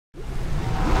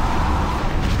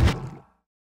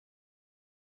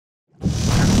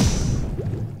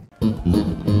Quite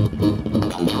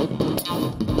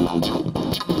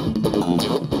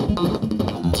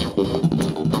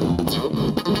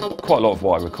a lot of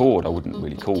what I record I wouldn't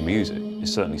really call music,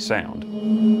 it's certainly sound.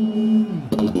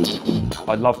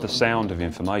 I love the sound of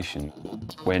information.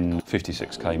 When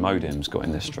 56k modems got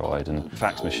in their stride and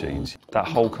fax machines, that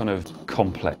whole kind of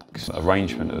complex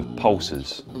arrangement of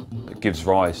pulses that gives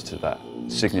rise to that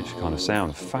signature kind of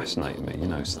sound fascinated me, you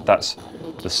know, so that's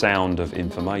the sound of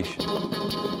information.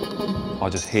 I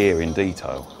just hear in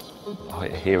detail. I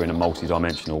hear in a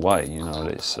multi-dimensional way, you know,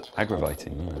 it's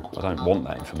aggravating. You know. I don't want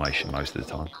that information most of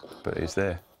the time, but it's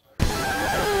there.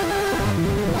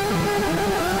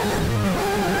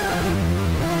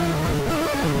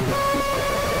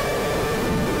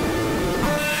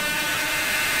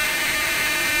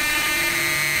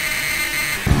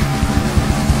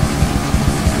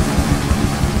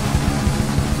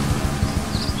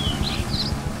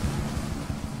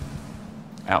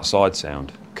 Outside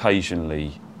sound,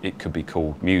 occasionally it could be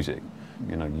called music.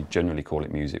 You know, you generally call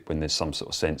it music when there's some sort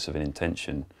of sense of an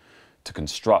intention to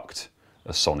construct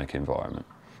a sonic environment.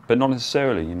 But not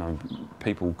necessarily, you know,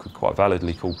 people could quite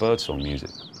validly call birdsong music.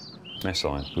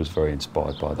 Messiaen was very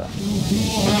inspired by that.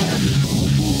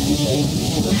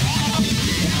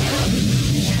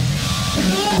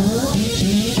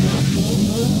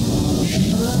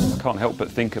 I can't help but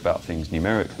think about things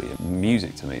numerically.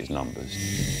 Music to me is numbers.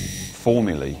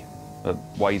 Formulae are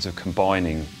ways of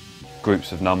combining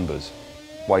groups of numbers,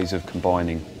 ways of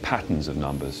combining patterns of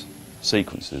numbers,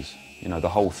 sequences, you know, the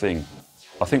whole thing.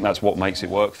 I think that's what makes it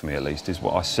work for me, at least, is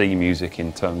what I see music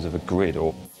in terms of a grid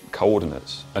or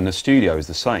coordinates. And the studio is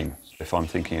the same. If I'm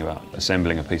thinking about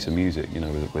assembling a piece of music, you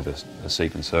know, with a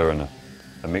sequencer and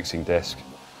a mixing desk,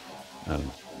 and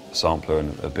a sampler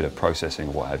and a bit of processing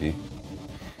or what have you,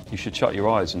 you should shut your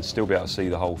eyes and still be able to see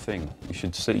the whole thing. You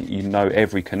should see, you know,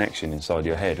 every connection inside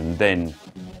your head, and then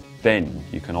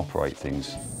you can operate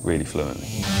things really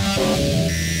fluently.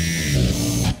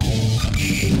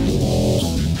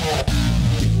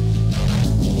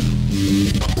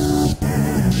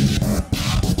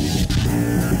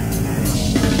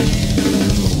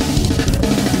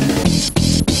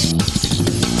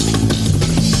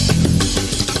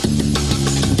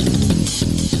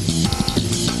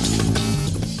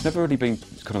 Never really been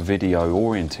kind of video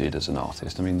oriented as an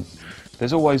artist. I mean,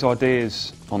 there's always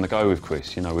ideas on the go with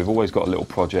Chris. You know, we've always got a little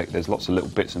project. There's lots of little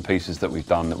bits and pieces that we've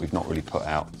done that we've not really put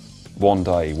out. One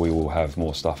day we will have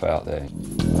more stuff out there.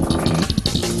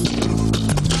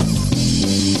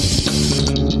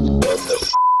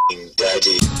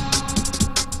 Daddy.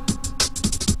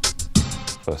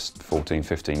 First 14,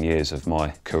 15 years of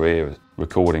my career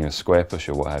recording a Squarepusher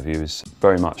or what have you is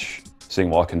very much seeing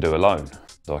what I can do alone.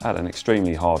 So I had an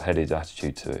extremely hard-headed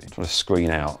attitude to it, trying to screen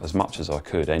out as much as I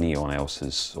could anyone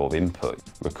else's sort of input,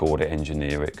 record it,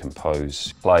 engineer it,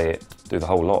 compose, play it, do the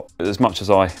whole lot. As much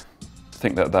as I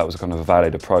think that that was kind of a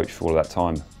valid approach for all that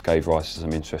time, gave rise to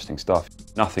some interesting stuff.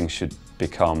 Nothing should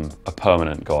become a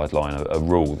permanent guideline, a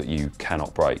rule that you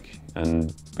cannot break,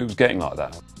 and it was getting like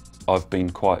that. I've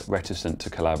been quite reticent to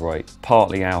collaborate,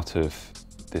 partly out of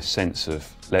this sense of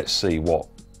let's see what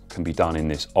can be done in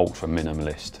this ultra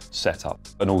minimalist setup,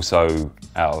 and also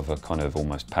out of a kind of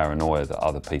almost paranoia that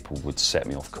other people would set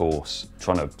me off course,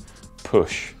 trying to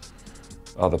push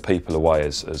other people away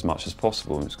as much as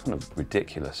possible, and it's kind of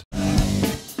ridiculous.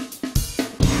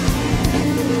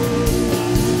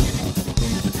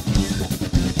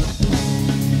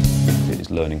 It is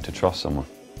learning to trust someone.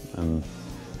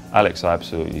 Alex I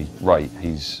absolutely rate.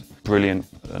 He's brilliant,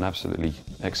 an absolutely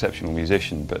exceptional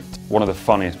musician, but one of the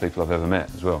funniest people I've ever met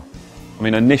as well. I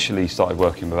mean, initially started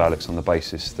working with Alex on the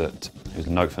basis that he was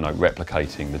note for note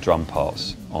replicating the drum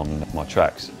parts on my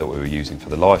tracks that we were using for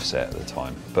the live set at the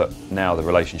time. But now the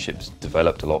relationship's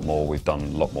developed a lot more, we've done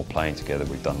a lot more playing together,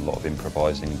 we've done a lot of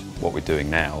improvising. What we're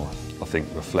doing now, I think,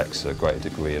 reflects a greater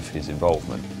degree of his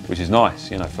involvement, which is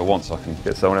nice, you know, for once I can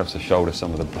get someone else to shoulder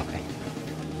some of the blame.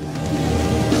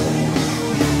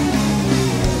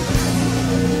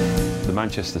 The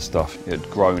Manchester stuff had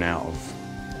grown out of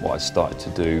what I started to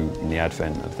do in the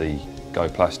advent of the Go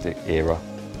Plastic era.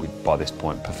 We'd by this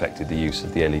point perfected the use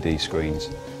of the LED screens.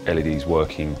 LEDs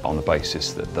working on the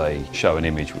basis that they show an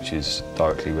image which is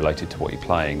directly related to what you're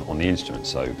playing on the instrument.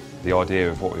 So the idea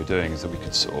of what we were doing is that we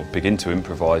could sort of begin to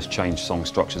improvise, change song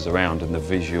structures around, and the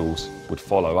visuals would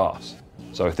follow us.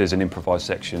 So if there's an improvised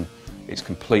section, it's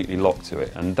completely locked to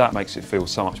it, and that makes it feel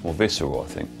so much more visceral, I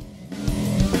think.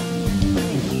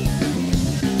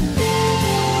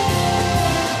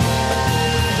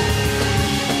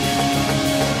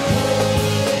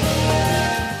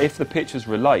 If the pictures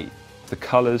relate, the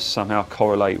colours somehow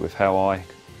correlate with how I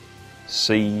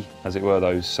see, as it were,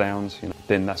 those sounds, you know,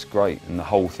 then that's great, and the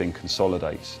whole thing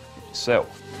consolidates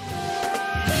itself.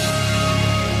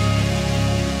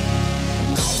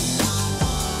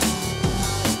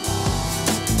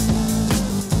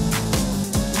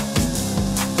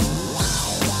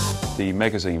 The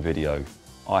magazine video,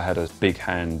 I had a big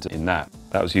hand in that.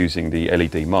 That was using the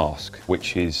LED mask,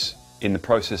 which is in the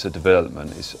process of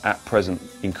development. It's at present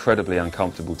incredibly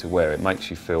uncomfortable to wear. It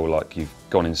makes you feel like you've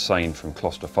gone insane from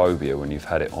claustrophobia when you've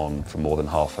had it on for more than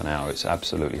half an hour. It's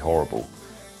absolutely horrible.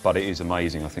 But it is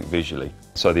amazing, I think, visually.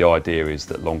 So the idea is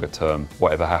that longer term,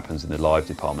 whatever happens in the live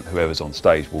department, whoever's on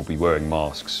stage will be wearing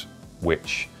masks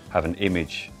which have an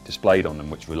image displayed on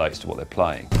them which relates to what they're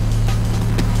playing.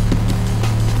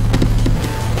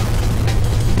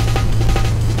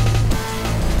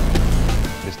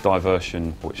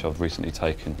 Diversion, which I've recently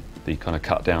taken, the kind of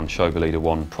cut down Show Leader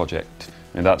 1 project,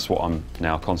 and that's what I'm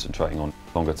now concentrating on.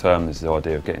 Longer term, there's the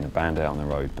idea of getting the band out on the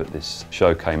road, but this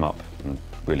show came up and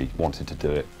really wanted to do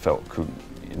it, felt couldn't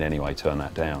in any way turn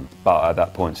that down. But at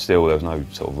that point still there was no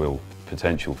sort of real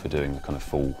potential for doing the kind of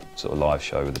full sort of live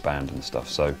show with the band and stuff,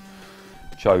 so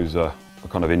chose a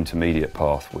kind of intermediate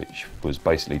path, which was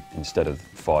basically, instead of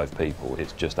 5 people,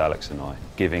 it's just Alex and I,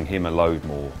 giving him a load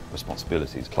more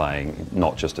responsibilities, playing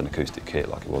not just an acoustic kit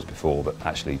like it was before, but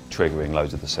actually triggering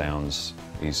loads of the sounds.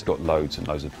 He's got loads and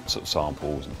loads of sort of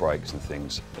samples and breaks and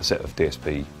things, a set of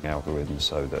DSP algorithms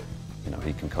so that, you know,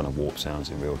 he can kind of warp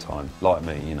sounds in real time. Like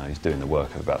me, you know, he's doing the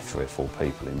work of about 3 or 4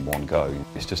 people in one go.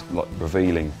 It's just like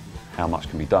revealing how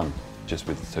much can be done just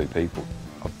with the 2 people.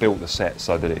 I've built the set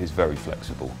so that it is very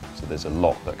flexible, so there's a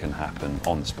lot that can happen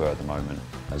on the spur at the moment.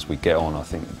 As we get on, I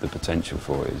think the potential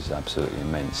for it is absolutely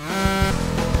immense.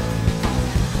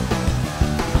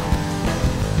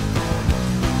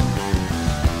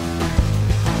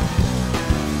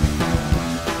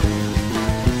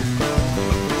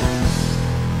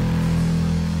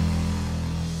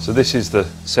 So this is the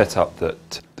setup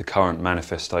that the current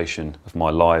manifestation of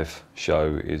my live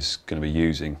show is going to be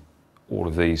using. All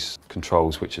of these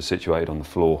controls, which are situated on the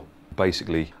floor,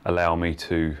 basically allow me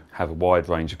to have a wide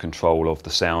range of control of the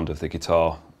sound of the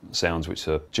guitar, sounds which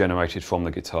are generated from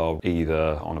the guitar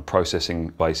either on a processing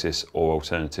basis or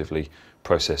alternatively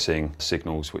processing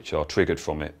signals which are triggered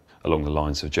from it along the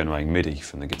lines of generating MIDI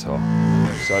from the guitar.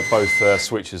 So both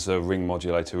switches are ring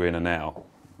modulator in and out.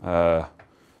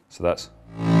 So that's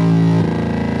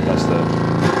the...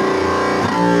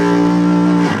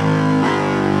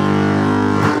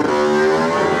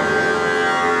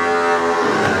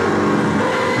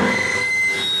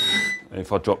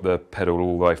 If I drop the pedal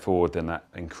all the way forward, then that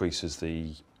increases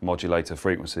the modulator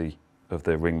frequency of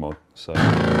the ring mod. So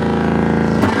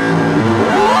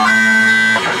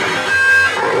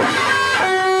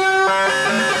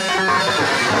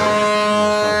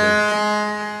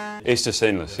it's just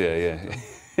endless, yeah.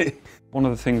 One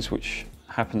of the things which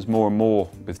happens more and more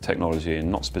with technology, and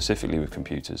not specifically with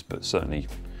computers, but certainly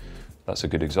that's a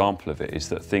good example of it, is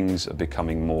that things are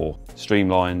becoming more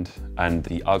streamlined, and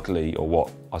the ugly, or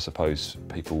what I suppose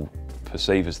people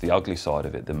perceive as the ugly side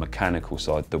of it, the mechanical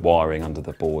side, the wiring under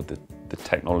the board, the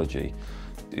technology,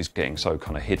 is getting so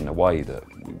kind of hidden away that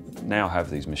we now have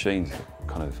these machines that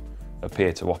kind of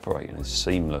appear to operate in a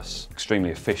seamless, extremely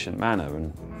efficient manner,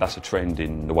 and that's a trend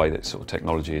in the way that sort of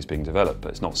technology is being developed, but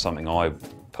it's not something I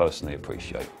personally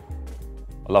appreciate.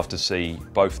 I love to see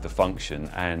both the function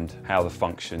and how the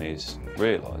function is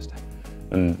realised.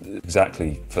 And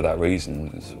exactly for that reason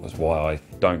is why I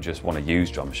don't just want to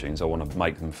use drum machines, I want to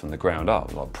make them from the ground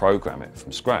up, like program it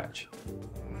from scratch.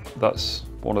 That's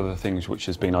one of the things which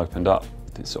has been opened up,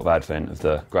 the sort of advent of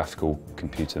the graphical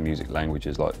computer music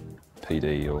languages like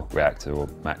PD or Reactor or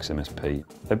Max MSP.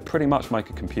 They pretty much make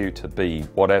a computer be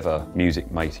whatever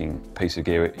music making piece of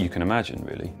gear you can imagine,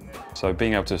 really. So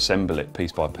being able to assemble it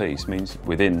piece by piece means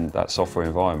within that software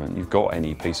environment you've got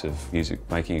any piece of music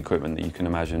making equipment that you can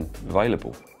imagine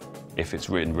available. If it's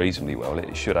written reasonably well,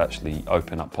 it should actually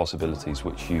open up possibilities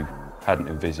which you hadn't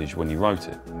envisaged when you wrote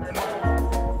it.